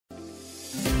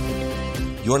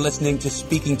You're listening to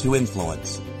Speaking to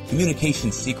Influence,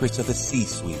 Communication Secrets of the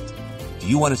C-Suite. Do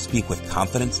you want to speak with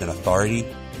confidence and authority,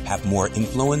 have more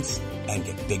influence, and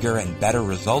get bigger and better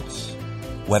results?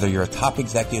 Whether you're a top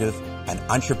executive, an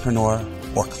entrepreneur,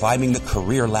 or climbing the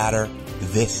career ladder,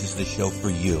 this is the show for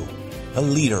you. A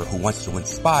leader who wants to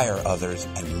inspire others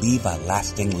and leave a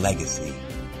lasting legacy.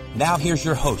 Now here's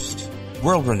your host,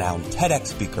 world-renowned TEDx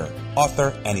speaker,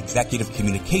 author, and executive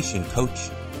communication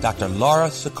coach, Dr. Laura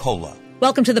Sicola.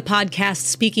 Welcome to the podcast,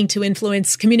 Speaking to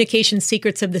Influence, Communication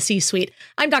Secrets of the C-Suite.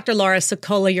 I'm Dr. Laura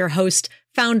Sicola, your host,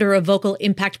 founder of Vocal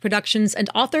Impact Productions, and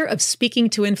author of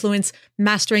Speaking to Influence,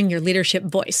 Mastering Your Leadership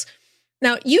Voice.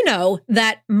 Now, you know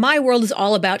that my world is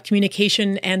all about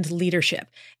communication and leadership.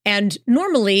 And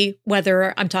normally,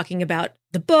 whether I'm talking about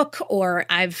the book or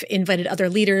I've invited other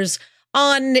leaders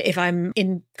on, if I'm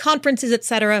in conferences,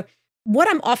 etc., what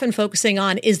I'm often focusing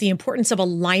on is the importance of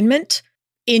alignment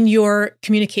in your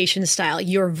communication style,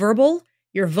 your verbal,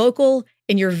 your vocal,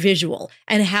 and your visual,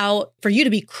 and how for you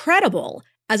to be credible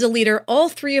as a leader, all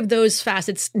three of those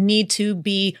facets need to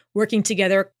be working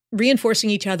together,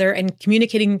 reinforcing each other and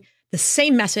communicating the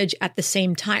same message at the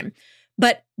same time.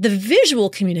 But the visual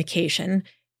communication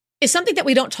is something that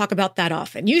we don't talk about that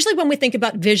often. Usually when we think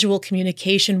about visual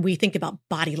communication, we think about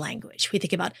body language, we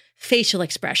think about facial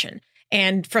expression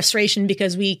and frustration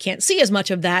because we can't see as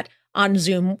much of that on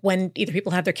Zoom when either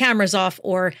people have their cameras off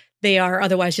or they are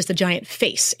otherwise just a giant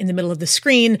face in the middle of the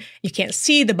screen. You can't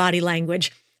see the body language.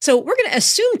 So we're going to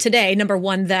assume today, number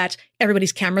one, that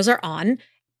everybody's cameras are on.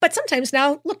 But sometimes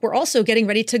now, look, we're also getting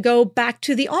ready to go back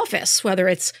to the office, whether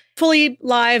it's fully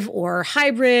live or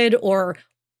hybrid or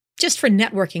just for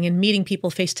networking and meeting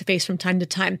people face to face from time to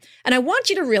time. And I want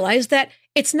you to realize that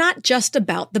it's not just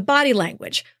about the body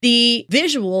language. The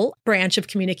visual branch of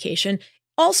communication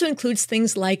also includes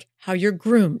things like how you're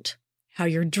groomed, how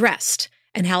you're dressed,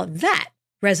 and how that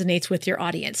resonates with your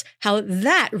audience, how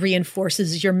that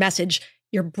reinforces your message,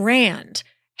 your brand,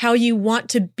 how you want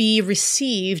to be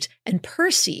received and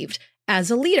perceived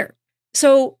as a leader.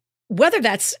 So whether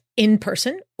that's in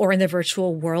person or in the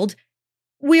virtual world,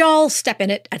 we all step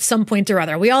in it at some point or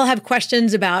other. We all have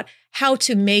questions about how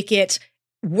to make it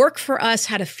work for us,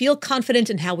 how to feel confident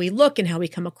in how we look and how we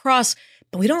come across,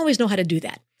 but we don't always know how to do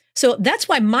that. So that's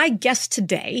why my guest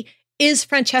today is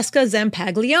Francesca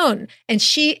Zampaglione, and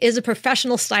she is a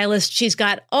professional stylist. She's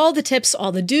got all the tips,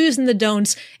 all the do's and the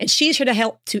don'ts, and she's here to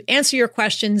help to answer your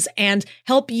questions and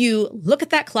help you look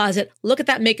at that closet, look at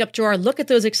that makeup drawer, look at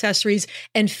those accessories,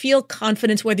 and feel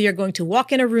confidence whether you're going to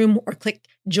walk in a room or click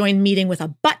join meeting with a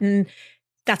button.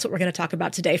 That's what we're going to talk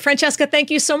about today. Francesca, thank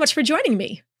you so much for joining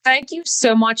me. Thank you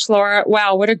so much, Laura.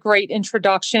 Wow, what a great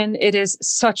introduction. It is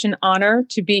such an honor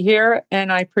to be here,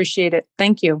 and I appreciate it.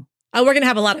 Thank you. We're going to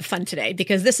have a lot of fun today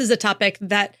because this is a topic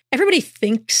that everybody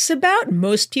thinks about.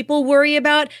 Most people worry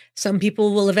about. Some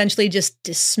people will eventually just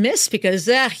dismiss because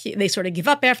they sort of give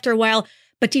up after a while.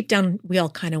 But deep down, we all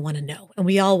kind of want to know, and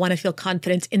we all want to feel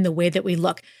confidence in the way that we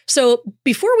look. So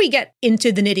before we get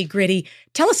into the nitty gritty,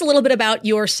 tell us a little bit about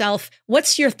yourself.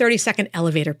 What's your 30-second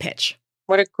elevator pitch?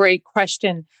 What a great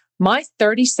question. My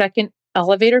 30-second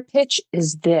elevator pitch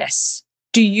is this.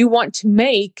 Do you want to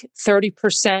make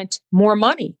 30% more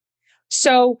money?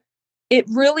 So it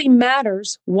really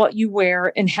matters what you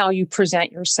wear and how you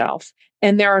present yourself.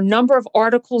 And there are a number of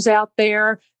articles out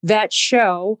there that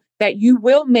show that you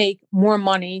will make more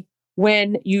money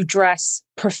when you dress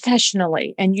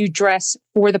professionally and you dress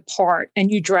for the part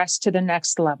and you dress to the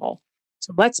next level.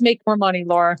 So let's make more money,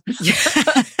 Laura.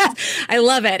 I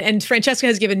love it. And Francesca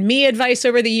has given me advice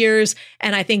over the years.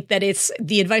 And I think that it's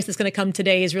the advice that's going to come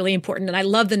today is really important. And I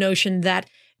love the notion that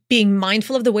being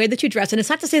mindful of the way that you dress. And it's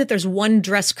not to say that there's one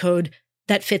dress code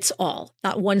that fits all,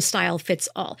 not one style fits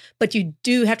all, but you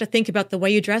do have to think about the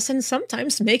way you dress. And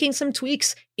sometimes making some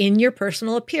tweaks in your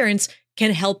personal appearance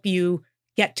can help you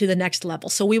get to the next level.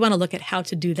 So we want to look at how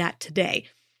to do that today.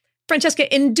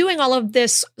 Francesca, in doing all of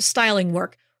this styling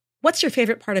work, what's your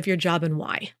favorite part of your job and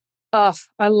why?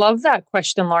 I love that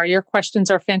question, Laura. Your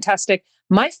questions are fantastic.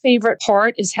 My favorite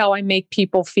part is how I make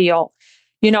people feel.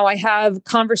 You know, I have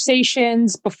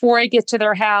conversations before I get to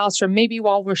their house or maybe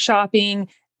while we're shopping,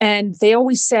 and they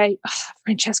always say,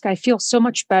 Francesca, I feel so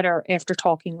much better after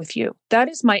talking with you. That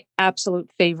is my absolute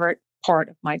favorite part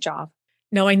of my job.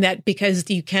 Knowing that because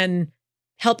you can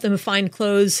help them find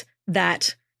clothes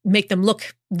that make them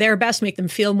look their best, make them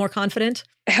feel more confident?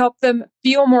 Help them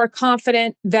feel more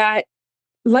confident that,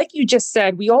 like you just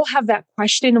said, we all have that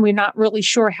question and we're not really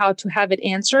sure how to have it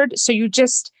answered. So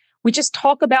we just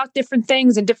talk about different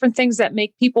things and different things that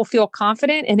make people feel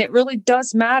confident. And it really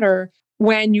does matter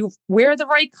when you wear the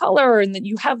right color and that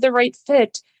you have the right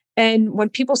fit. And when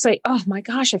people say, oh my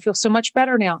gosh, I feel so much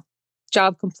better now,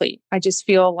 job complete. I just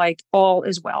feel like all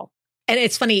is well. And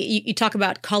it's funny, you talk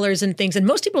about colors and things, and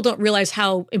most people don't realize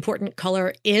how important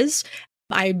color is.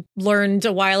 I learned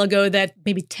a while ago that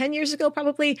maybe 10 years ago,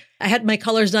 probably, I had my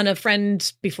colors done. A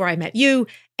friend before I met you,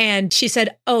 and she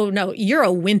said, oh no, you're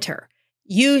a winter.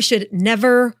 You should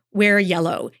never wear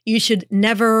yellow. You should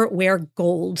never wear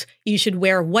gold. You should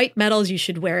wear white metals. You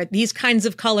should wear these kinds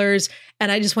of colors.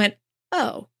 And I just went,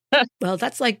 oh, well,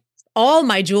 that's like all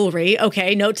my jewelry.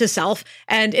 Okay, note to self.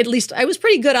 And at least I was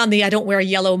pretty good on the I don't wear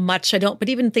yellow much. I don't, but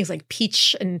even things like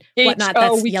peach and whatnot,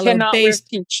 that's we yellow cannot based.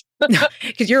 wear peach.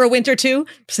 Because you're a winter too.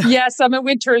 So. Yes, I'm a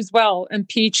winter as well. And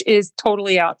peach is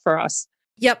totally out for us.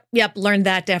 Yep. Learned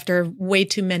that after way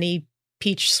too many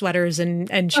peach sweaters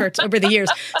and shirts over the years.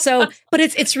 So, but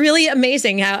it's really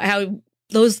amazing how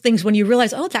those things, when you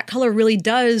realize, oh, that color really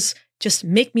does just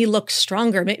make me look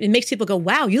stronger. It makes people go,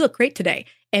 wow, you look great today.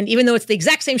 And even though it's the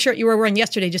exact same shirt you were wearing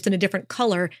yesterday, just in a different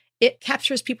color, it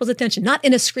captures people's attention, not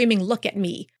in a screaming, look at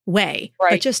me way,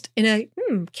 right, but just in a,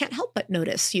 can't help but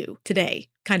notice you today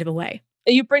kind of a way.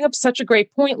 You bring up such a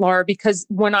great point, Laura, because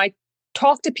when I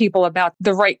talk to people about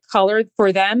the right color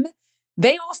for them,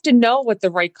 they often know what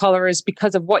the right color is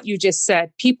because of what you just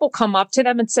said. People come up to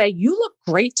them and say, you look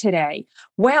great today.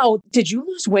 Wow, did you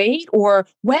lose weight? Or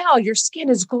wow, your skin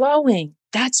is glowing.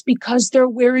 That's because they're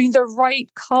wearing the right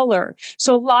color.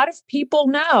 So a lot of people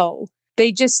know,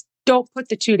 they just don't put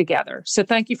the two together. So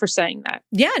thank you for saying that.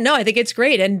 Yeah, no, I think it's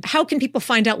great. And how can people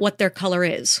find out what their color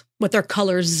is, what their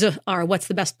colors are? What's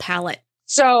the best palette?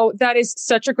 So that is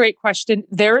such a great question.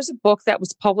 There is a book that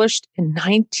was published in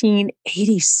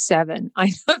 1987.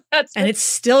 I know and it's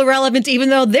still relevant, even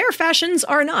though their fashions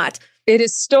are not. It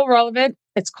is still relevant.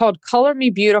 It's called Color Me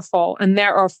Beautiful. And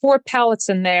there are 4 palettes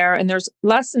in there. And there's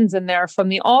lessons in there from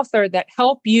the author that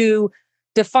help you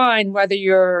define whether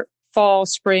you're fall,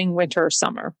 spring, winter, or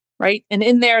summer, right? And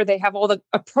in there, they have all the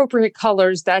appropriate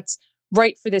colors that's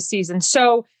right for this season.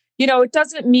 So, it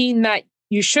doesn't mean that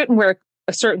you shouldn't wear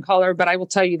a certain color, but I will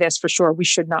tell you this for sure, we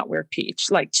should not wear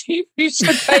peach. Like, you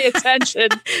should pay attention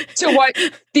to what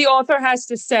the author has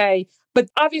to say. But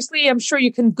obviously, I'm sure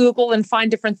you can Google and find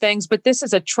different things, but this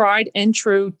is a tried and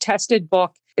true tested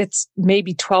book. It's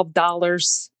maybe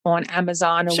 $12 on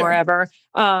Amazon or wherever.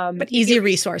 But easy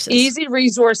resources. Easy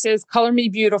resources. Color Me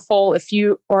Beautiful if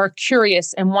you are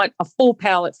curious and want a full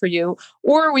palette for you.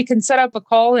 Or we can set up a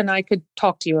call and I could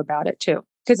talk to you about it too,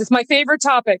 because it's my favorite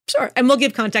topic. Sure. And we'll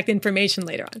give contact information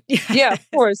later on. Yeah,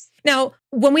 of course. Now,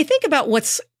 when we think about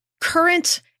what's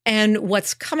current and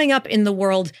what's coming up in the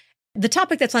world, the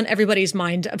topic that's on everybody's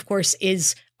mind, of course,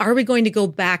 is, are we going to go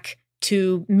back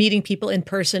to meeting people in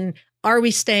person? Are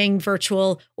we staying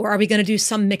virtual, or are we going to do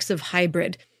some mix of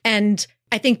hybrid? And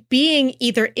I think being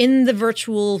either in the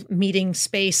virtual meeting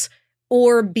space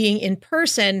or being in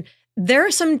person, there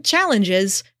are some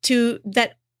challenges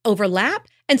that overlap,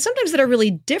 and sometimes that are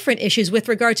really different issues with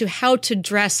regard to how to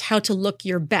dress, how to look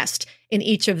your best in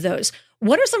each of those.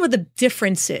 What are some of the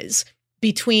differences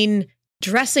between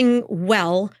dressing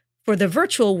well for the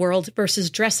virtual world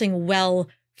versus dressing well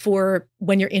for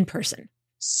when you're in person?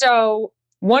 So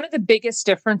one of the biggest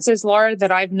differences, Laura,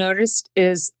 that I've noticed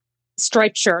is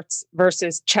striped shirts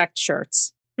versus checked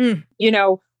shirts.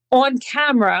 On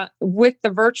camera with the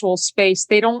virtual space,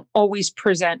 they don't always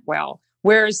present well.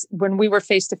 Whereas when we were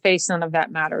face to face, none of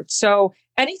that mattered. So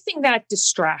anything that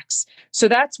distracts. So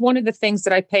that's one of the things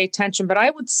that I pay attention. But I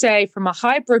would say from a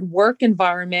hybrid work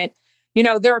environment,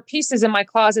 there are pieces in my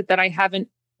closet that I haven't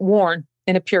worn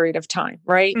in a period of time,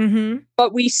 right? Mm-hmm.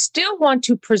 But we still want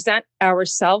to present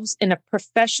ourselves in a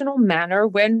professional manner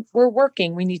when we're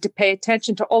working. We need to pay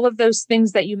attention to all of those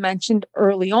things that you mentioned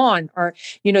early on, or,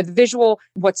 the visual,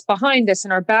 what's behind us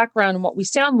and our background and what we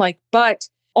sound like, but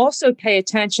also pay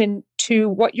attention to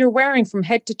what you're wearing from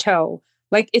head to toe.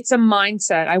 Like, it's a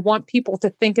mindset. I want people to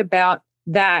think about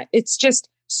that. It's just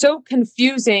so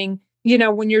confusing,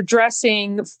 when you're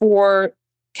dressing for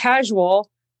casual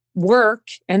work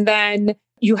and then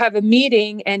you have a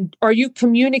meeting, and are you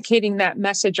communicating that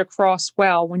message across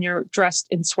well when you're dressed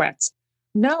in sweats?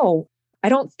 No, I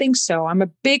don't think so. I'm a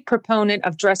big proponent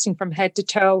of dressing from head to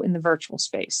toe in the virtual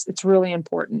space. It's really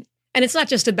important. And it's not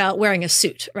just about wearing a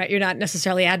suit, right? You're not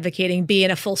necessarily advocating be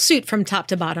in a full suit from top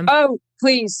to bottom. Oh,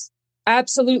 please.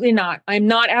 Absolutely not. I'm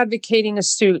not advocating a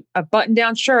suit, a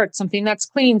button-down shirt, something that's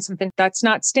clean, something that's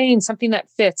not stained, something that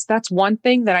fits. That's one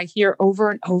thing that I hear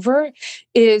over and over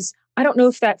is, I don't know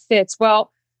if that fits.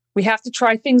 Well, we have to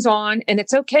try things on, and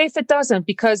it's okay if it doesn't,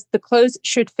 because the clothes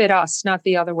should fit us, not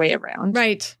the other way around.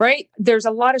 Right. Right? There's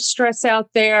a lot of stress out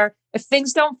there. If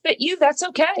things don't fit you, that's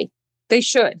okay. They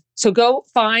should. So go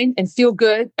find and feel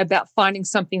good about finding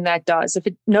something that does. If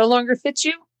it no longer fits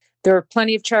you, there are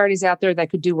plenty of charities out there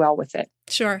that could do well with it.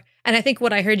 Sure. And I think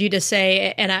what I heard you just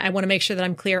say, and I want to make sure that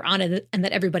I'm clear on it and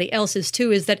that everybody else is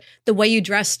too, is that the way you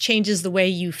dress changes the way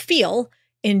you feel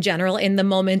in general in the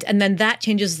moment. And then that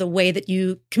changes the way that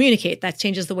you communicate. That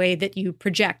changes the way that you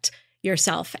project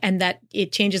yourself, and that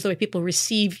it changes the way people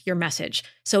receive your message.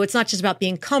 So it's not just about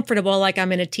being comfortable, like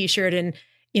I'm in a t-shirt and,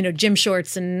 gym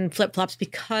shorts and flip-flops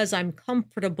because I'm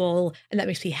comfortable and that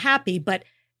makes me happy. But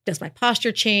does my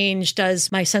posture change?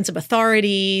 Does my sense of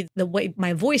authority, the way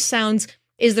my voice sounds,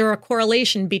 is there a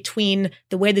correlation between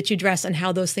the way that you dress and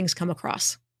how those things come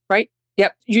across? Right.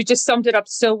 Yep. You just summed it up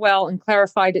so well and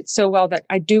clarified it so well that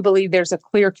I do believe there's a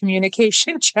clear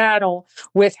communication channel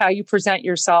with how you present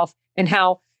yourself and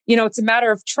how, it's a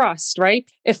matter of trust, right?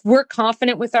 If we're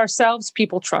confident with ourselves,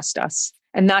 people trust us.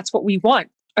 And that's what we want,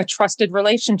 a trusted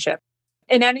relationship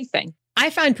in anything.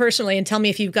 I find personally, and tell me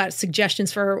if you've got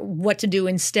suggestions for what to do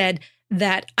instead,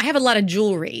 that I have a lot of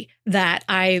jewelry that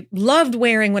I loved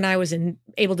wearing when I was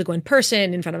able to go in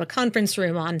person, in front of a conference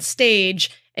room, on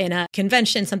stage, in a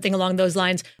convention, something along those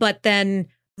lines. But then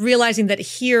realizing that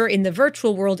here in the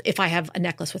virtual world, if I have a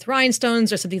necklace with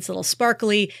rhinestones or something that's a little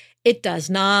sparkly, it does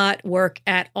not work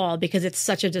at all because it's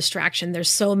such a distraction. There's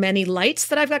so many lights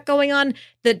that I've got going on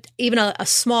that even a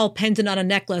small pendant on a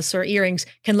necklace or earrings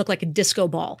can look like a disco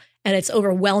ball. And it's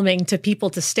overwhelming to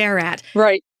people to stare at.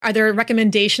 Right. Are there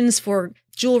recommendations for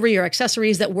jewelry or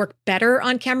accessories that work better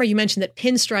on camera? You mentioned that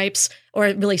pinstripes or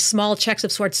really small checks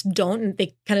of sorts don't, and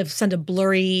they kind of send a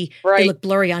blurry, They look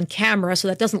blurry on camera. So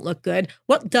that doesn't look good.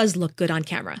 What does look good on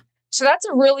camera? So that's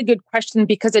a really good question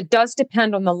because it does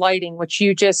depend on the lighting, which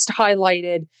you just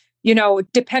highlighted.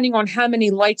 Depending on how many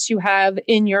lights you have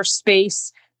in your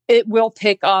space, it will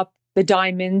pick up the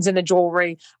diamonds and the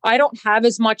jewelry. I don't have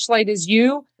as much light as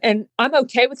you, and I'm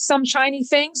okay with some shiny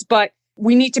things, but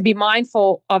we need to be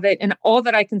mindful of it. And all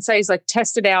that I can say is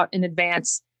test it out in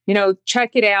advance.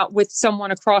 Check it out with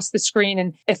someone across the screen.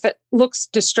 And if it looks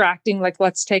distracting,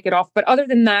 let's take it off. But other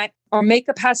than that, our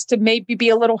makeup has to maybe be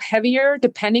a little heavier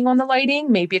depending on the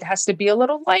lighting. Maybe it has to be a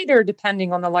little lighter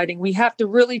depending on the lighting. We have to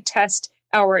really test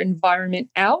our environment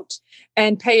out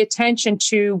and pay attention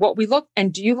to what we look.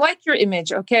 And do you like your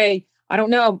image? Okay, I don't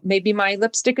know. Maybe my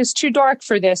lipstick is too dark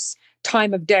for this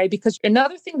time of day. Because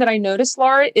another thing that I noticed,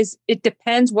 Laura, is it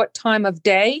depends what time of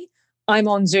day I'm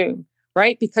on Zoom,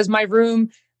 right? Because my room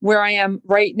where I am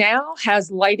right now has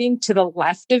lighting to the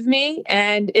left of me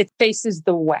and it faces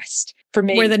the west for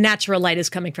me. Where the natural light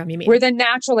is coming from, you mean? Where the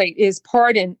natural light is,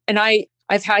 pardon. And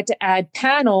I've had to add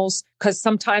panels because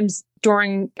sometimes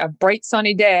during a bright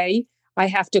sunny day, I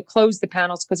have to close the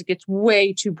panels because it gets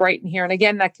way too bright in here. And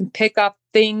again, that can pick up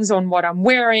things on what I'm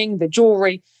wearing, the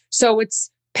jewelry. So it's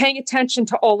paying attention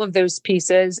to all of those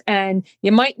pieces. And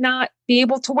you might not be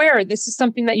able to wear, this is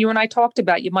something that you and I talked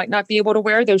about. You might not be able to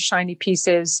wear those shiny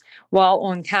pieces while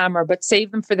on camera, but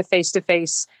save them for the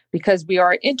face-to-face because we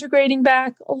are integrating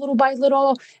back a little by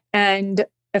little. And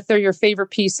if they're your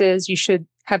favorite pieces, you should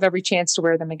have every chance to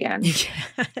wear them again.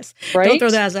 Yes. Right? Don't throw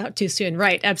those out too soon.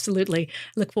 Right. Absolutely.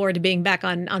 Look forward to being back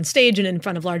on stage and in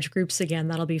front of large groups again.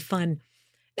 That'll be fun.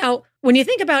 Now, when you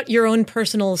think about your own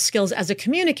personal skills as a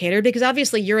communicator, because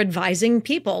obviously you're advising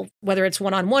people, whether it's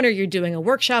one-on-one or you're doing a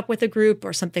workshop with a group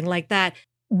or something like that,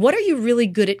 what are you really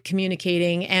good at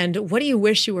communicating and what do you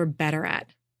wish you were better at?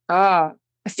 I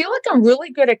feel like I'm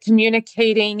really good at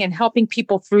communicating and helping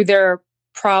people through their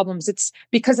problems. It's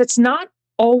because it's not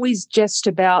always just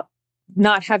about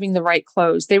not having the right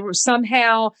clothes. They were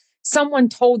someone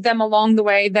told them along the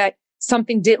way that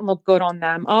something didn't look good on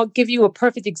them. I'll give you a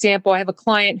perfect example. I have a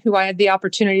client who I had the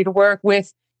opportunity to work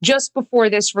with just before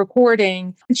this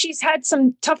recording. And she's had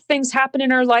some tough things happen in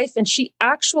her life. And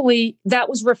that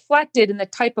was reflected in the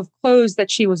type of clothes that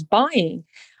she was buying.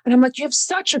 And I'm like, you have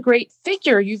such a great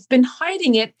figure. You've been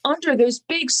hiding it under those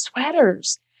big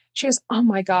sweaters. She goes, oh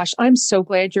my gosh, I'm so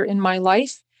glad you're in my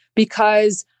life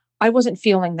because I wasn't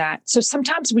feeling that. So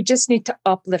sometimes we just need to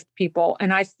uplift people.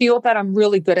 And I feel that I'm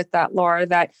really good at that, Laura,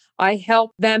 that I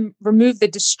help them remove the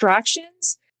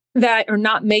distractions that are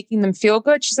not making them feel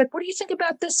good. She's like, what do you think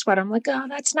about this sweater? I'm like, oh,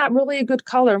 that's not really a good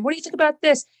color. And what do you think about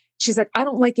this? She's like, I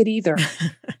don't like it either.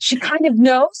 She kind of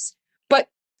knows, but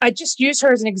I just use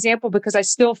her as an example because I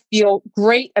still feel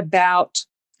great about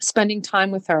spending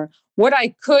time with her. What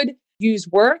I could use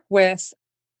work with,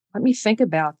 let me think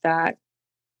about that.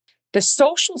 The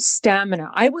social stamina,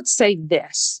 I would say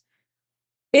this.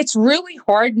 It's really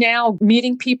hard now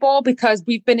meeting people because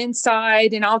we've been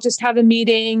inside and I'll just have a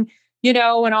meeting,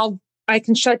 and I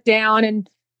can shut down and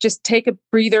just take a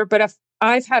breather. But if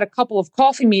I've had a couple of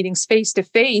coffee meetings face to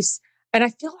face, And I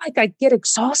feel like I get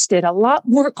exhausted a lot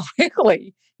more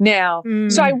quickly now.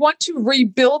 So I want to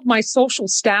rebuild my social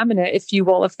stamina, if you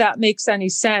will, if that makes any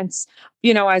sense,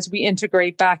 as we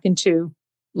integrate back into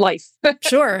life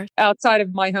Sure. outside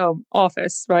of my home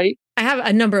office, right? I have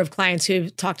a number of clients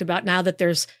who've talked about now that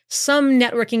there's some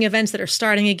networking events that are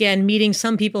starting again, meeting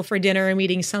some people for dinner and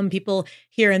meeting some people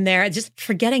here and there, just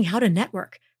forgetting how to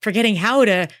network, forgetting how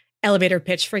to elevator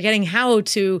pitch, forgetting how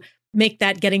to make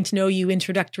that getting to know you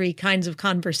introductory kinds of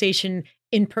conversation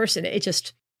in person.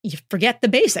 You forget the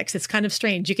basics. It's kind of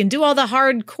strange. You can do all the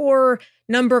hardcore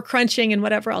number crunching and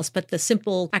whatever else, but the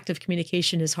simple act of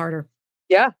communication is harder.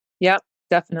 Yeah,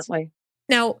 definitely.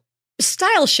 Now,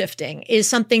 style shifting is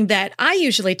something that I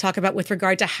usually talk about with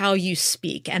regard to how you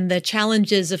speak and the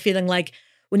challenges of feeling like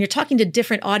when you're talking to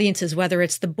different audiences, whether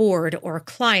it's the board or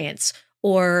clients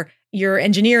or your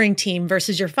engineering team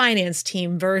versus your finance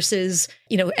team versus,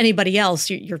 anybody else,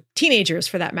 your teenagers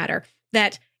for that matter,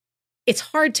 that it's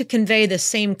hard to convey the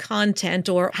same content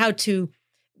or how to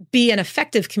be an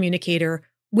effective communicator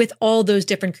with all those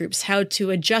different groups, how to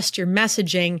adjust your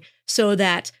messaging so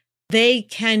that they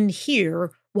can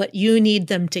hear what you need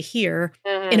them to hear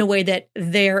in a way that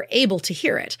they're able to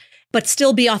hear it, but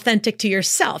still be authentic to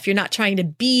yourself. You're not trying to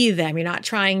be them. You're not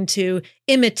trying to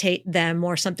imitate them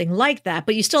or something like that,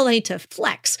 but you still need to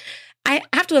flex. I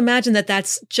have to imagine that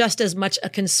that's just as much a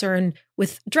concern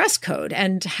with dress code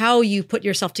and how you put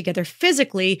yourself together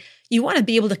physically. You want to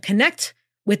be able to connect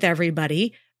with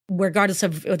everybody, regardless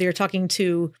of whether you're talking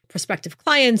to prospective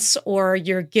clients or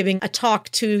you're giving a talk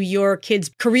to your kid's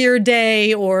career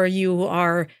day or you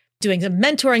are doing a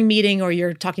mentoring meeting or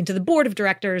you're talking to the board of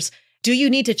directors. Do you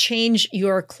need to change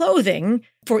your clothing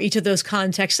for each of those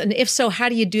contexts? And if so, how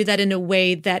do you do that in a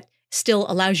way that still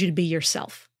allows you to be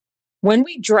yourself? When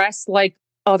we dress like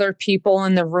other people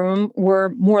in the room, we're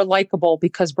more likable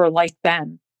because we're like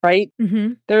them, right?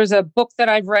 Mm-hmm. There's a book that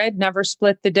I've read, Never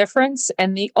Split the Difference.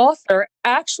 And the author,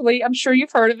 actually, I'm sure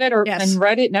you've heard of it and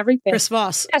read it and everything. Chris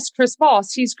Voss. Yes, Chris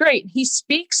Voss. He's great. He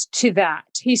speaks to that.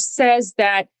 He says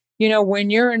that,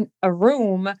 when you're in a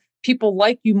room, people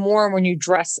like you more when you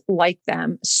dress like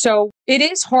them. So it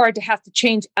is hard to have to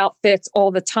change outfits all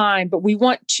the time, but we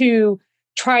want to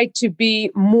try to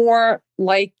be more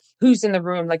like who's in the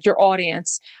room, like your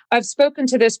audience. I've spoken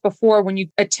to this before. When you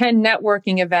attend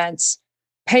networking events,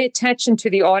 pay attention to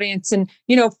the audience. And,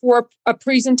 for a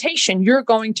presentation, you're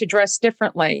going to dress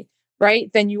differently,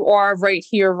 right, than you are right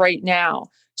here, right now.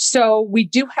 So we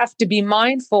do have to be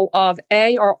mindful of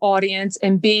A, our audience,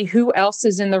 and B, who else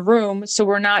is in the room. So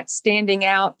we're not standing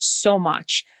out so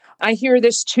much. I hear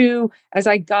this too, as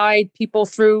I guide people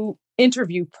through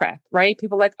interview prep, right?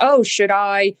 People like, oh, should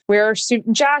I wear a suit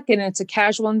and jacket and it's a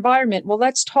casual environment? Well,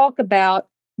 let's talk about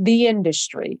the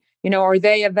industry. Are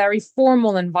they a very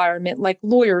formal environment like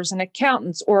lawyers and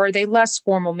accountants, or are they less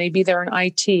formal? Maybe they're in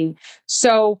IT.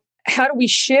 So how do we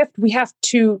shift? We have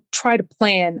to try to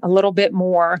plan a little bit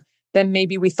more than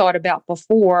maybe we thought about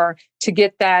before to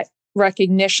get that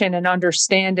recognition and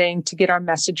understanding to get our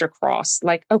message across.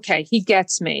 Like, okay, he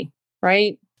gets me,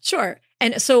 right? Sure.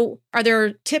 And so are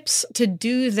there tips to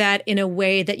do that in a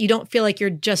way that you don't feel like you're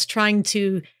just trying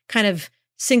to kind of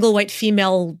single white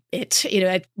female it,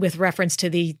 with reference to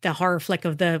the horror flick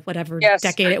of the whatever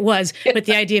decade it was, but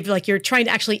the idea of like you're trying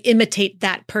to actually imitate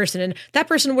that person, and that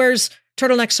person wears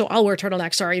turtlenecks, so I'll wear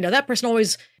turtlenecks, or that person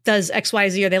always does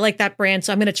XYZ, or they like that brand,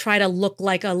 so I'm going to try to look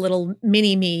like a little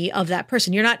mini me of that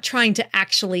person. You're not trying to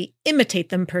actually imitate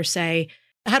them per se.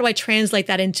 How do I translate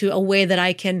that into a way that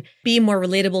I can be more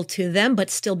relatable to them,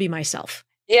 but still be myself?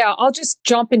 Yeah, I'll just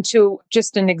jump into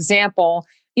just an example.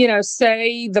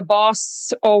 Say the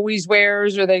boss always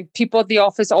wears, or the people at the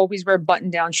office always wear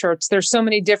button-down shirts. There's so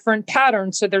many different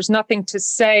patterns. So there's nothing to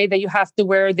say that you have to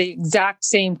wear the exact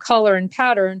same color and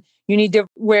pattern. You need to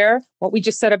wear what we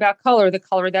just said about color, the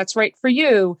color that's right for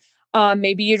you.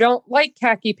 Maybe you don't like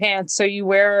khaki pants, so you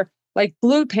wear like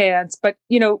blue pants, but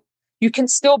you can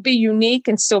still be unique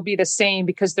and still be the same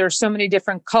because there are so many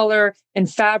different color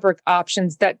and fabric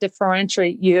options that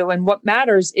differentiate you. And what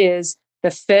matters is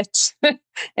the fit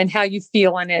and how you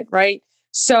feel in it, right?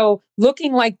 So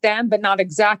looking like them, but not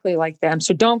exactly like them.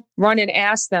 So don't run and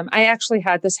ask them. I actually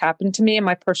had this happen to me in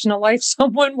my personal life.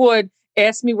 Someone would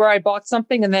ask me where I bought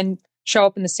something and then show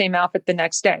up in the same outfit the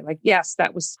next day. Like, yes,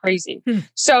 that was crazy.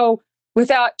 So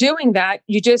without doing that,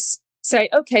 you just say,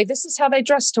 okay, this is how they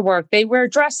dress to work. They wear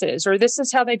dresses, or this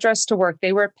is how they dress to work.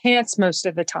 They wear pants most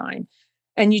of the time.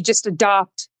 And you just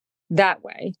adopt that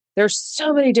way. There's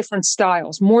so many different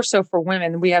styles, more so for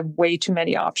women. We have way too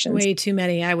many options. Way too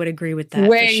many. I would agree with that.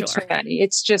 Way for sure. too many.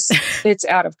 It's just, it's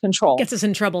out of control. Gets us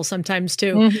in trouble sometimes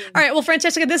too. Mhm. All right. Well,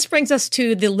 Francesca, this brings us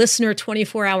to the Listener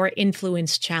 24-Hour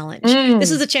Influence Challenge. Mm.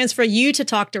 This is a chance for you to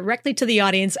talk directly to the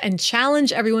audience and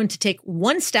challenge everyone to take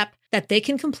one step that they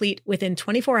can complete within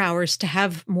 24 hours to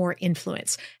have more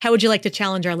influence. How would you like to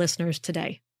challenge our listeners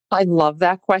today? I love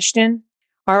that question.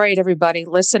 All right, everybody,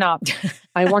 listen up.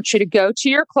 I want you to go to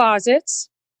your closets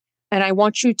and I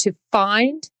want you to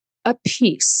find a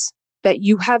piece that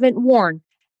you haven't worn.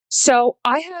 So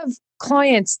I have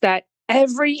clients that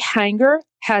every hanger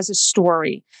has a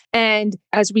story. And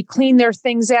as we clean their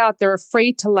things out, they're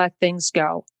afraid to let things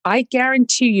go. I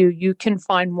guarantee you, you can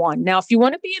find one. Now, if you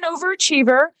want to be an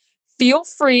overachiever, feel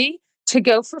free to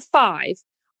go for 5.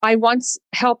 I once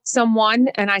helped someone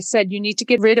and I said, you need to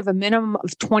get rid of a minimum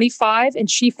of 25 and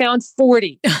she found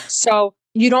 40. So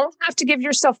you don't have to give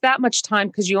yourself that much time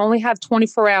because you only have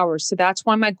 24 hours. So that's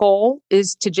why my goal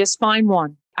is to just find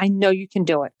one. I know you can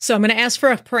do it. So I'm going to ask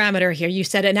for a parameter here. You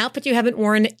said an outfit you haven't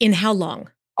worn in how long?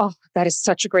 Oh, that is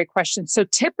such a great question. So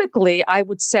typically I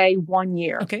would say 1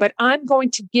 year, Okay. but I'm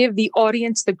going to give the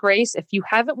audience the grace. If you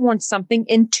haven't worn something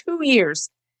in 2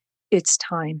 years, it's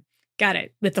time. Got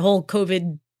it. With the whole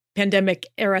COVID pandemic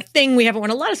era thing, we haven't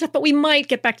worn a lot of stuff, but we might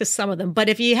get back to some of them. But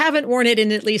if you haven't worn it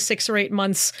in at least 6 or 8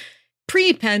 months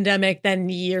pre-pandemic, then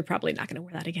you're probably not going to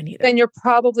wear that again either. Then you're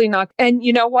probably not. And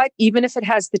you know what? Even if it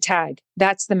has the tag,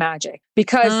 that's the magic.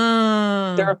 Because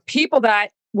there are people that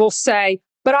will say,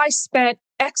 but I spent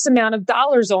X amount of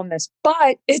dollars on this,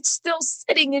 but it's still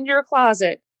sitting in your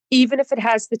closet, even if it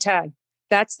has the tag.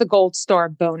 That's the Gold Star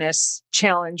bonus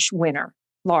challenge winner,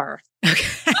 Laura. Okay.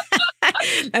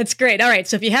 That's great. All right.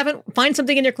 So if you haven't, find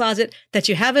something in your closet that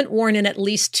you haven't worn in at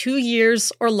least 2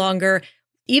 years or longer,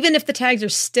 even if the tags are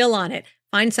still on it,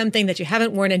 find something that you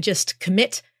haven't worn and just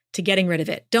commit to getting rid of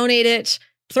it. Donate it,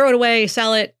 throw it away,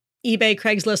 sell it, eBay,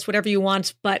 Craigslist, whatever you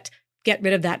want, but get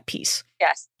rid of that piece.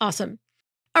 Yes. Awesome.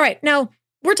 All right. Now,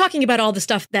 we're talking about all the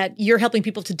stuff that you're helping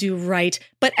people to do right,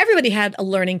 but everybody had a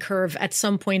learning curve at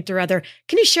some point or other.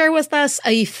 Can you share with us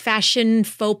a fashion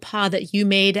faux pas that you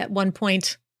made at one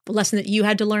point, a lesson that you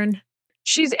had to learn?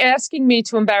 She's asking me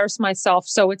to embarrass myself,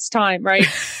 so it's time, right?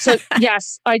 So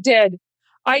yes, I did.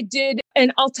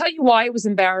 And I'll tell you why it was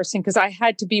embarrassing, because I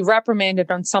had to be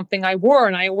reprimanded on something I wore,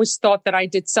 and I always thought that I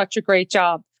did such a great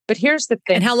job. But here's the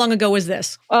thing. And how long ago was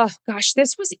this? Oh, gosh,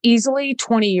 this was easily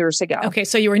 20 years ago. Okay,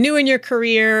 so you were new in your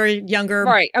career, younger.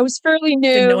 Right. I was fairly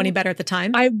new. Didn't know any better at the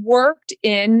time. I worked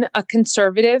in a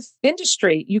conservative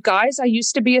industry. You guys, I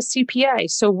used to be a CPA.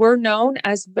 So we're known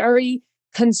as very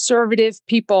conservative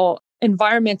people.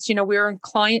 Environments, we were in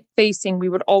client facing. We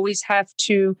would always have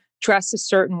to dress a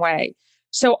certain way.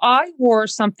 So I wore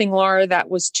something, Laura, that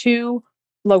was too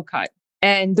low cut.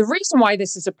 And the reason why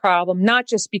this is a problem, not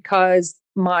just because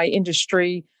my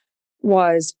industry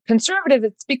was conservative,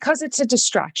 it's because it's a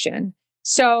distraction.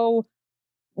 So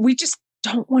we just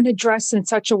don't want to dress in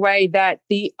such a way that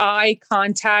the eye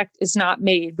contact is not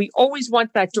made. We always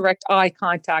want that direct eye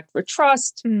contact for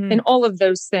trust and all of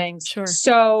those things. Sure.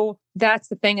 So that's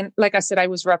the thing. And like I said, I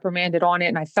was reprimanded on it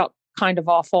and I felt kind of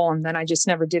awful. And then I just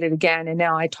never did it again. And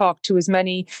now I talk to as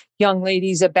many young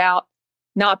ladies about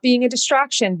not being a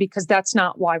distraction, because that's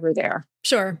not why we're there.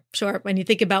 Sure. When you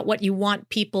think about what you want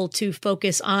people to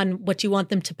focus on, what you want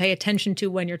them to pay attention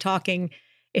to when you're talking,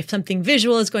 if something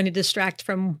visual is going to distract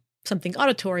from something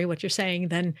auditory, what you're saying,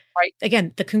 then right.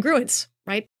 Again, the congruence,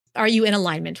 right? Are you in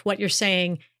alignment, what you're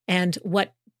saying and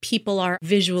what people are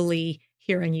visually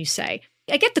hearing you say?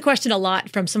 I get the question a lot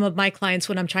from some of my clients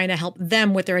when I'm trying to help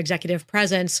them with their executive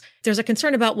presence. There's a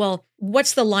concern about, well,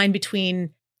 what's the line between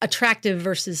attractive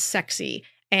versus sexy?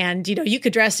 And, you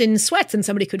could dress in sweats and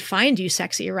somebody could find you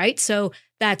sexy, right? So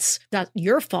that's not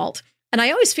your fault. And I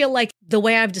always feel like the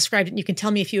way I've described it, and you can tell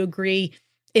me if you agree,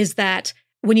 is that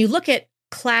when you look at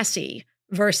classy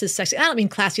versus sexy, I don't mean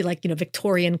classy like,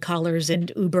 Victorian collars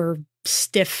and uber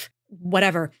stiff,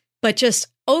 whatever, but just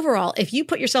overall, if you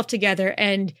put yourself together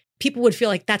and people would feel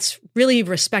like that's really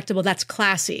respectable, that's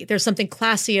classy, there's something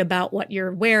classy about what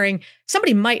you're wearing,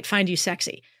 somebody might find you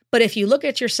sexy. But if you look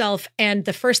at yourself and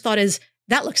the first thought is,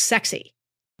 that looks sexy,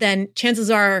 then chances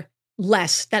are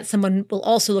less that someone will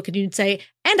also look at you and say,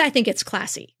 and I think it's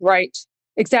classy. Right.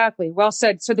 Exactly. Well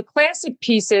said. So the classic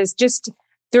pieces,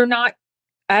 they're not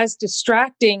as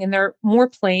distracting and they're more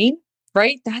plain,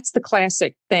 right? That's the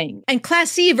classic thing. And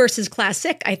classy versus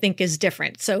classic, I think, is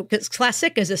different. So because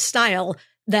classic is a style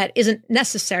that isn't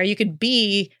necessary. You could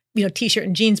be, t-shirt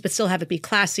and jeans, but still have it be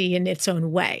classy in its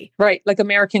own way. Right. Like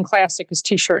American classic is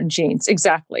t-shirt and jeans.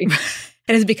 Exactly.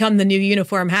 It has become the new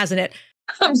uniform, hasn't it?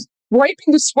 I'm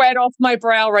wiping the sweat off my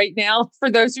brow right now for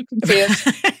those who can see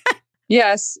it.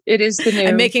 Yes, it is the new.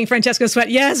 I'm making Francesca sweat.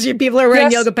 Yes, you people are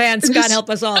wearing Yes. yoga pants. God help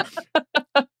us all.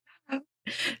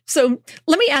 So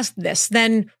let me ask this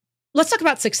then. Let's talk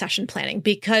about succession planning,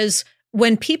 because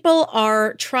when people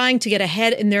are trying to get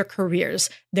ahead in their careers,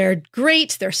 they're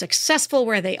great, they're successful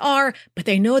where they are, but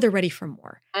they know they're ready for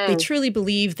more. They truly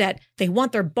believe that they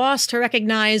want their boss to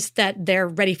recognize that they're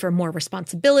ready for more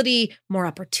responsibility, more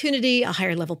opportunity, a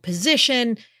higher level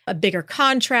position, a bigger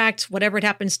contract, whatever it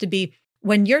happens to be.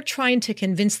 When you're trying to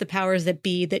convince the powers that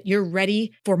be that you're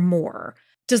ready for more,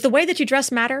 does the way that you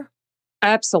dress matter?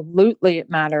 Absolutely,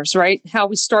 it matters, right? How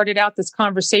we started out this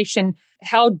conversation.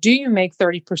 How do you make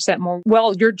 30% more?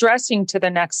 Well, you're dressing to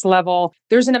the next level.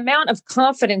 There's an amount of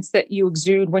confidence that you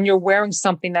exude when you're wearing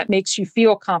something that makes you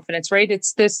feel confidence, right?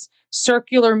 It's this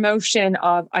circular motion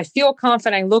of I feel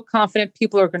confident, I look confident,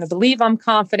 people are going to believe I'm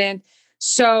confident.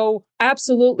 So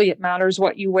absolutely, it matters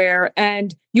what you wear,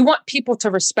 and you want people to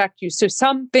respect you. So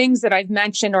some things that I've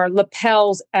mentioned are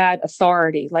lapels add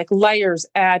authority, like layers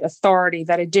add authority,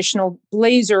 that additional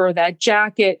blazer or that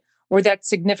jacket or that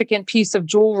significant piece of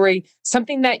jewelry,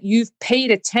 something that you've paid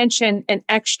attention and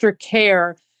extra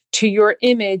care to your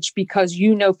image because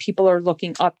you know people are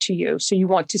looking up to you. So you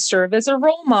want to serve as a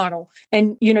role model,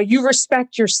 and you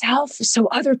respect yourself, so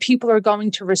other people are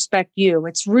going to respect you.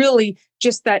 It's really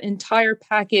just that entire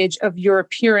package of your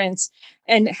appearance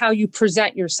and how you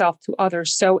present yourself to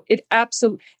others. So it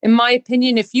absolutely, in my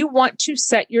opinion, if you want to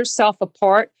set yourself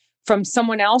apart from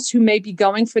someone else who may be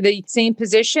going for the same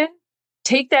position,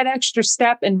 take that extra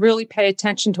step and really pay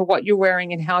attention to what you're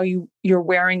wearing and how you're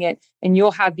wearing it, and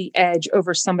you'll have the edge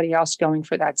over somebody else going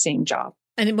for that same job.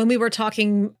 And when we were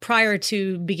talking prior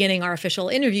to beginning our official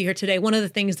interview here today, one of the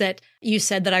things that you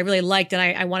said that I really liked and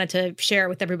I wanted to share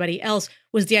with everybody else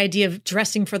was the idea of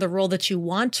dressing for the role that you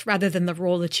want rather than the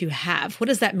role that you have. What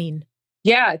does that mean?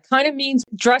 Yeah, it kind of means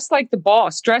dress like the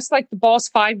boss. Dress like the boss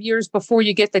 5 years before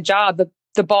you get the job.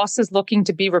 The boss is looking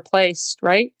to be replaced,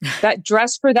 right? That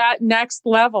dress for that next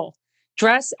level.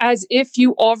 Dress as if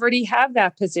you already have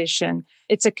that position.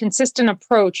 It's a consistent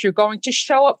approach. You're going to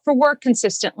show up for work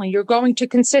consistently. You're going to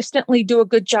consistently do a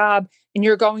good job, and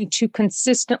you're going to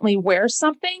consistently wear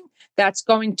something that's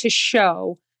going to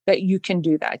show that you can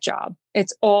do that job.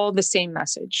 It's all the same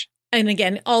message. And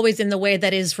again, always in the way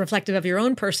that is reflective of your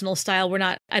own personal style.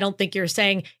 I don't think you're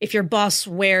saying if your boss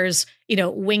wears,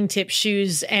 wingtip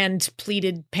shoes and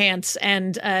pleated pants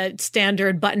and a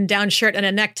standard button down shirt and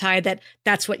a necktie,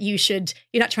 that's what you're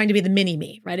not trying to be the mini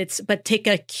me, right? But take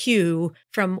a cue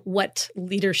from what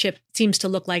leadership seems to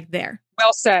look like there.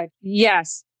 Well said.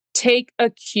 Yes. Take a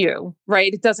cue,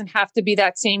 right? It doesn't have to be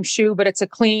that same shoe, but it's a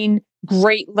clean,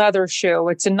 great leather shoe.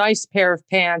 It's a nice pair of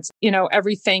pants.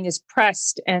 Everything is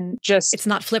pressed and just... It's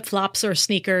not flip-flops or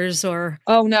sneakers or...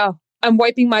 Oh, no. I'm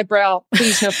wiping my brow.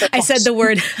 Please, no flip-flops. I said the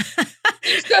word.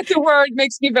 You said the word.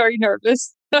 Makes me very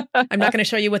nervous. I'm not going to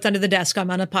show you what's under the desk.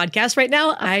 I'm on a podcast right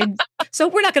now. So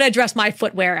we're not going to address my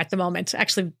footwear at the moment.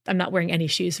 Actually, I'm not wearing any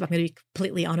shoes, if I'm going to be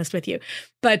completely honest with you.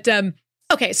 But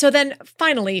okay, so then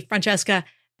finally, Francesca,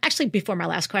 actually, before my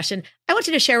last question, I want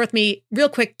you to share with me real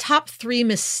quick, top 3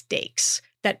 mistakes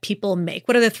that people make.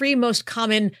 What are the 3 most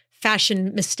common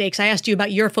fashion mistakes? I asked you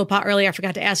about your faux pas earlier. I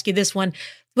forgot to ask you this one.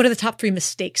 What are the top 3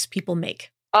 mistakes people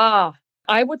make? I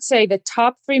would say the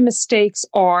top 3 mistakes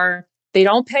are they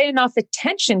don't pay enough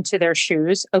attention to their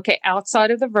shoes. Okay, outside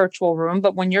of the virtual room,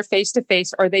 but when you're face to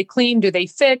face, are they clean? Do they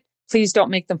fit? Please don't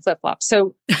make them flip-flops.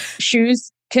 So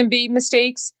shoes can be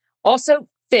mistakes. Also,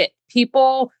 fit.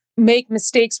 People make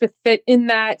mistakes with fit in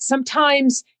that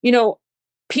sometimes,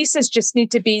 pieces just need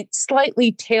to be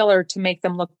slightly tailored to make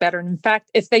them look better. And in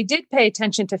fact, if they did pay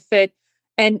attention to fit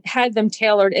and had them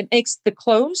tailored, it makes the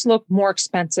clothes look more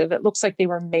expensive. It looks like they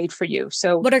were made for you.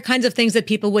 So what are kinds of things that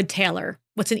people would tailor?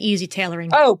 What's an easy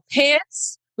tailoring? Oh,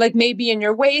 pants, like maybe in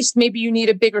your waist, maybe you need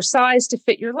a bigger size to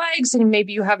fit your legs, and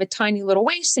maybe you have a tiny little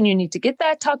waist and you need to get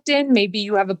that tucked in. Maybe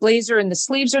you have a blazer and the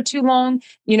sleeves are too long.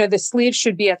 The sleeves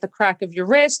should be at the crack of your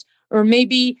wrist, or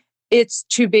maybe it's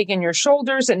too big in your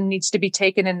shoulders and it needs to be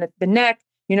taken in the neck.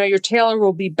 Your tailor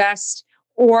will be best.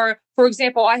 Or, for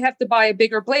example, I have to buy a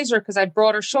bigger blazer because I have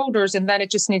broader shoulders, and then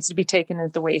it just needs to be taken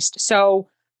at the waist. So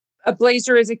a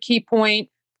blazer is a key point.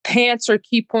 Pants are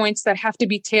key points that have to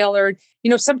be tailored.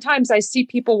 Sometimes I see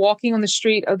people walking on the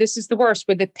street. Oh, this is the worst,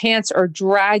 where the pants are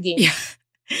dragging. Yeah.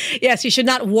 Yes, you should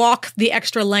not walk the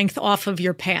extra length off of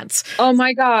your pants. Oh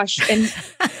my gosh. And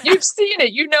you've seen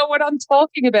it. You know what I'm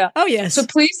talking about. Oh, yes. So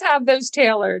please have those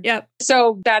tailored. Yep.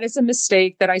 So that is a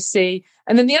mistake that I see.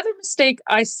 And then the other mistake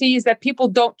I see is that people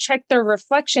don't check their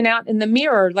reflection out in the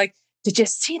mirror. Like did you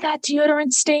see that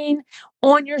deodorant stain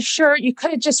on your shirt? You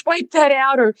could have just wiped that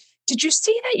out. Or did you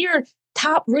see that your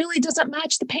top really doesn't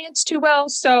match the pants too well?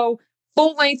 So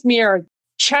full length mirror,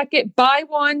 check it, buy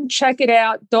one, check it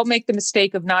out. Don't make the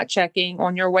mistake of not checking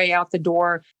on your way out the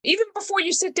door. Even before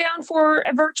you sit down for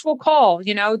a virtual call,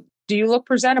 do you look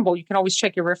presentable? You can always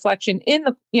check your reflection in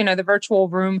the virtual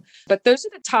room. But those are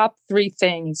the top 3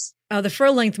 things. The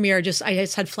full-length mirror, I just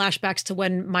had flashbacks to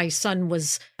when my son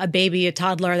was a baby, a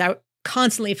toddler. That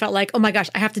constantly felt like, oh my gosh,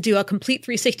 I have to do a complete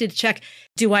 360 to check.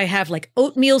 Do I have like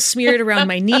oatmeal smeared around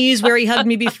my knees where he hugged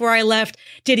me before I left?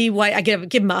 Did he I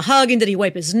give him a hug, and did he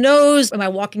wipe his nose? Am I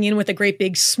walking in with a great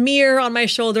big smear on my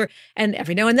shoulder? And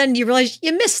every now and then you realize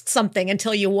you missed something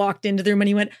until you walked into the room and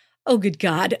you went, oh, good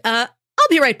God. I'll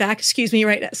be right back. Excuse me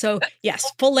right now. So yes,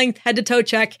 full length, head to toe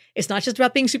check. It's not just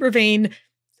about being super vain.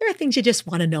 There are things you just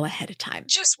want to know ahead of time.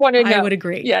 Just want to know. I would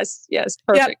agree. Yes.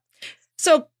 Perfect. Yep.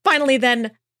 So finally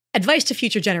then, advice to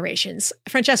future generations.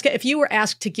 Francesca, if you were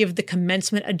asked to give the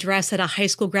commencement address at a high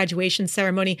school graduation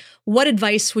ceremony, what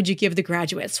advice would you give the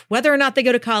graduates? Whether or not they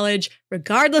go to college,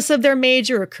 regardless of their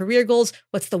major or career goals,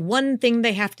 what's the one thing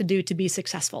they have to do to be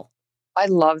successful? I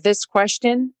love this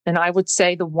question. And I would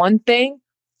say the one thing,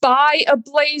 buy a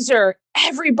blazer.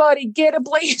 Everybody get a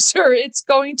blazer. It's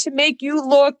going to make you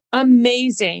look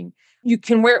amazing. You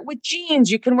can wear it with jeans.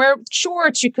 You can wear it with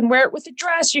shorts. You can wear it with a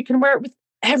dress. You can wear it with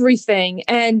everything.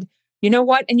 And you know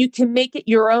what? And you can make it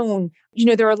your own.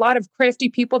 There are a lot of crafty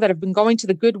people that have been going to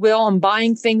the Goodwill and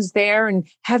buying things there and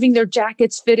having their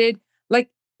jackets fitted.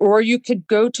 Or you could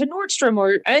go to Nordstrom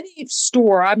or any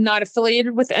store. I'm not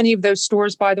affiliated with any of those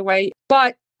stores, by the way.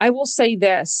 But I will say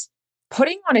this,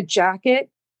 putting on a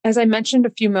jacket, as I mentioned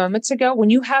a few moments ago,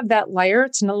 when you have that layer,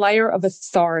 it's a layer of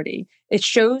authority. It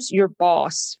shows your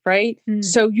boss, right?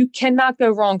 So you cannot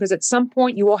go wrong, because at some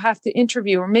point you will have to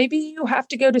interview, or maybe you have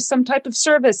to go to some type of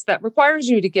service that requires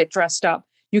you to get dressed up.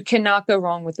 You cannot go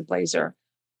wrong with the blazer.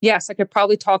 Yes, I could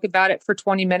probably talk about it for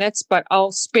 20 minutes, but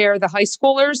I'll spare the high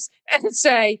schoolers and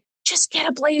say, just get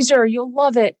a blazer. You'll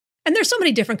love it. And there's so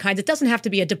many different kinds. It doesn't have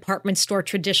to be a department store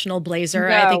traditional blazer.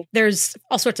 No. I think there's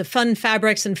all sorts of fun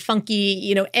fabrics and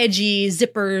funky, edgy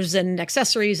zippers and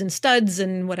accessories and studs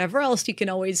and whatever else. You can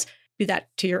always do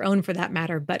that to your own for that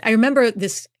matter. But I remember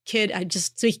this kid,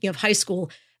 speaking of high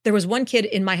school, there was one kid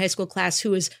in my high school class who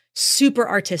was super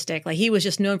artistic. Like, he was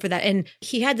just known for that. And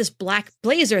he had this black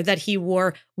blazer that he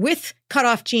wore with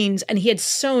cutoff jeans, and he had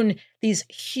sewn these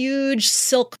huge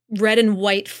silk red and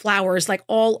white flowers like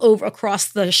all over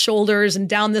across the shoulders and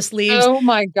down the sleeves. Oh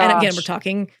my gosh. And again, we're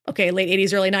talking, late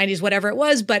 80s, early 90s, whatever it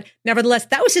was. But nevertheless,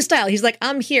 that was his style. He's like,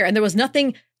 I'm here. And there was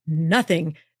nothing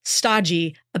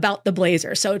stodgy about the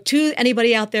blazer. So to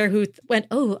anybody out there who went,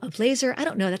 oh, a blazer, I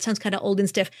don't know, that sounds kind of old and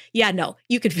stiff. Yeah, no,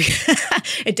 you could be,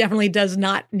 it definitely does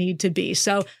not need to be.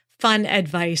 So fun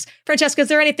advice. Francesca, is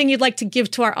there anything you'd like to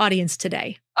give to our audience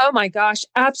today? Oh my gosh,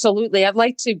 absolutely. I'd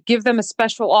like to give them a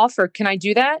special offer. Can I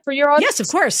do that for your audience? Yes, of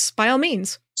course, by all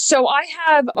means. So I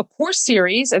have a course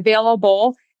series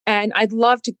available, and I'd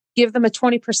love to give them a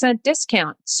 20%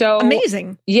 discount. So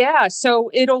amazing. Yeah.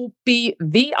 So it'll be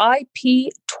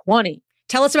VIP 20.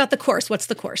 Tell us about the course. What's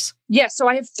the course? Yeah. So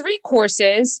I have 3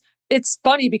 courses. It's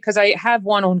funny because I have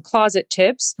one on closet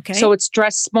tips. Okay. So it's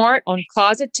Dress Smart on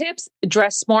closet tips,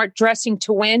 Dress Smart dressing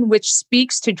to win, which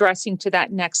speaks to dressing to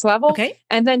that next level. Okay.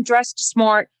 And then Dress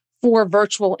Smart for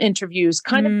virtual interviews,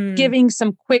 kind of giving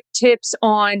some quick tips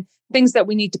on things that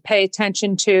we need to pay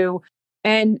attention to.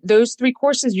 And those 3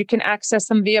 courses, you can access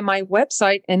them via my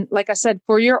website. And like I said,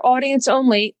 for your audience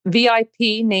only, VIP,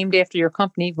 named after your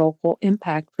company, Vocal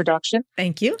Impact Production.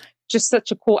 Thank you. Just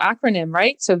such a cool acronym,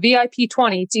 right? So VIP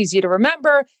 20, it's easy to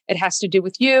remember. It has to do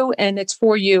with you, and it's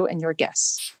for you and your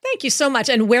guests. Thank you so much.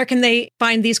 And where can they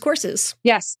find these courses?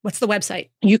 Yes. What's the website?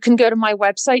 You can go to my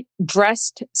website,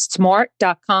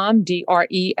 dressedsmart.com,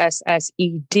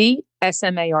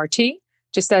 DRESSEDSMART.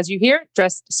 Just as you hear,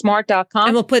 dressedsmart.com.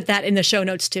 And we'll put that in the show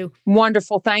notes too.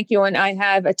 Wonderful. Thank you. And I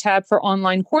have a tab for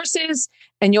online courses,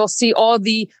 and you'll see all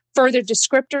the further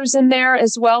descriptors in there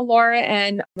as well, Laura.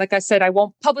 And like I said, I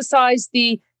won't publicize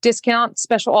the discount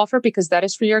special offer because that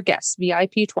is for your guests,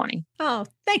 VIP 20. Oh,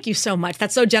 thank you so much.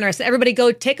 That's so generous. Everybody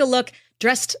go take a look,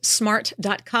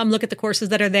 dressedsmart.com. Look at the courses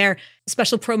that are there.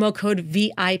 Special promo code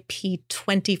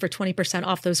VIP20 for 20%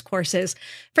 off those courses.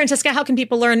 Francesca, how can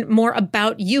people learn more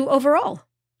about you overall?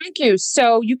 Thank you.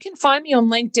 So you can find me on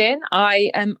LinkedIn.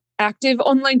 I am active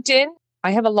on LinkedIn.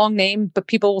 I have a long name, but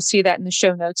people will see that in the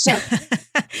show notes.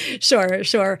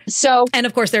 Sure. So, and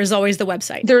of course, there's always the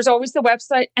website. There's always the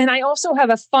website. And I also have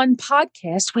a fun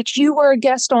podcast, which you were a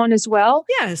guest on as well.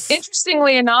 Yes.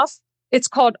 Interestingly enough, It's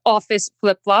called Office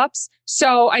Flip-Flops.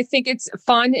 So I think it's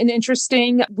fun and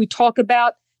interesting. We talk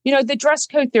about, the dress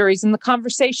code theories and the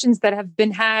conversations that have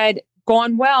been had,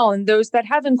 gone well, and those that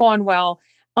haven't gone well,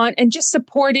 and just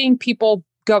supporting people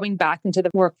going back into the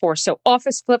workforce. So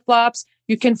Office Flip-Flops,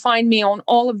 you can find me on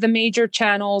all of the major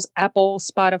channels, Apple,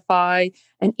 Spotify,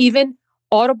 and even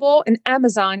Audible and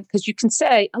Amazon, because you can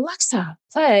say, Alexa,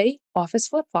 play Office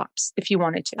Flip-Flops if you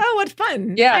wanted to. Oh, what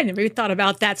fun. Yeah. I never even thought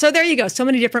about that. So there you go. So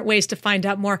many different ways to find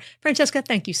out more. Francesca,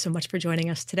 thank you so much for joining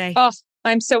us today. Oh,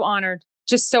 I'm so honored.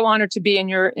 Just so honored to be in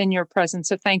your presence.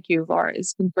 So thank you, Laura.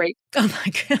 It's been great. Oh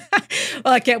my God.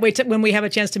 Well, I can't wait when we have a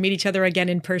chance to meet each other again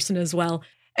in person as well.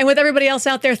 And with everybody else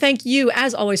out there, thank you,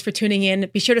 as always, for tuning in.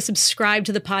 Be sure to subscribe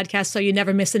to the podcast so you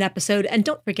never miss an episode. And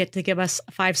don't forget to give us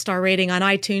a 5-star rating on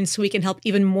iTunes so we can help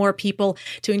even more people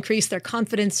to increase their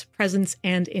confidence, presence,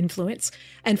 and influence.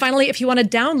 And finally, if you want to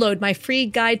download my free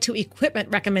guide to equipment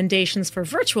recommendations for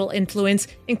virtual influence,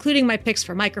 including my picks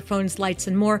for microphones, lights,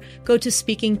 and more, go to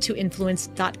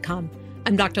speakingtoinfluence.com.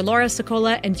 I'm Dr. Laura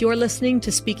Sicola, and you're listening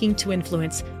to Speaking to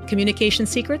Influence, Communication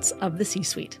Secrets of the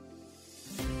C-Suite.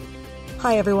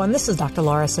 Hi, everyone. This is Dr.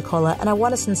 Laura Sicola, and I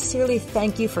want to sincerely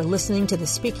thank you for listening to the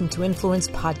Speaking to Influence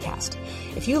podcast.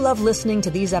 If you love listening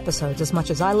to these episodes as much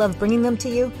as I love bringing them to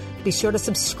you, be sure to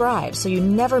subscribe so you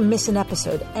never miss an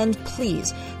episode. And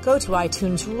please go to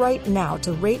iTunes right now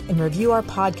to rate and review our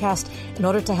podcast in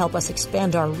order to help us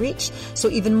expand our reach so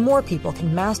even more people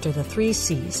can master the 3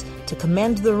 C's to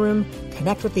command the room,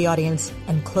 connect with the audience,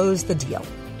 and close the deal.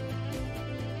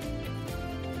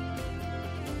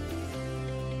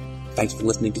 Thanks for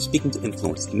listening to Speaking to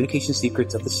Influence, Communication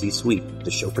Secrets of the C-Suite, the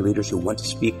show for leaders who want to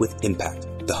speak with impact.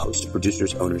 The hosts,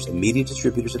 producers, owners, and media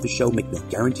distributors of the show make no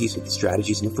guarantees that the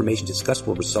strategies and information discussed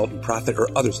will result in profit or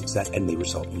other success and may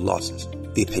result in losses.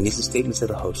 The opinions and statements of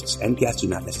the hosts and guests do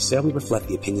not necessarily reflect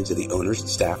the opinions of the owners,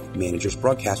 staff, managers,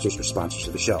 broadcasters, or sponsors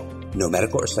of the show. No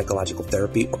medical or psychological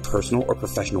therapy or personal or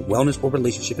professional wellness or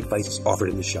relationship advice is offered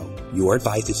in the show. You are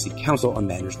advised to seek counsel on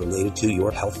matters related to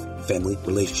your health, family,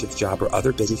 relationships, job, or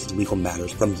other business and legal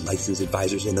matters from licensed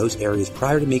advisors in those areas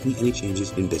prior to making any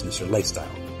changes in business or lifestyle.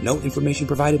 No information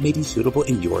provided may be suitable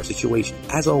in your situation.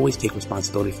 As always, take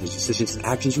responsibility for the decisions and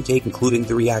actions you take, including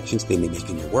the reactions they may make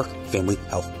in your work, family,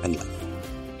 health, and life.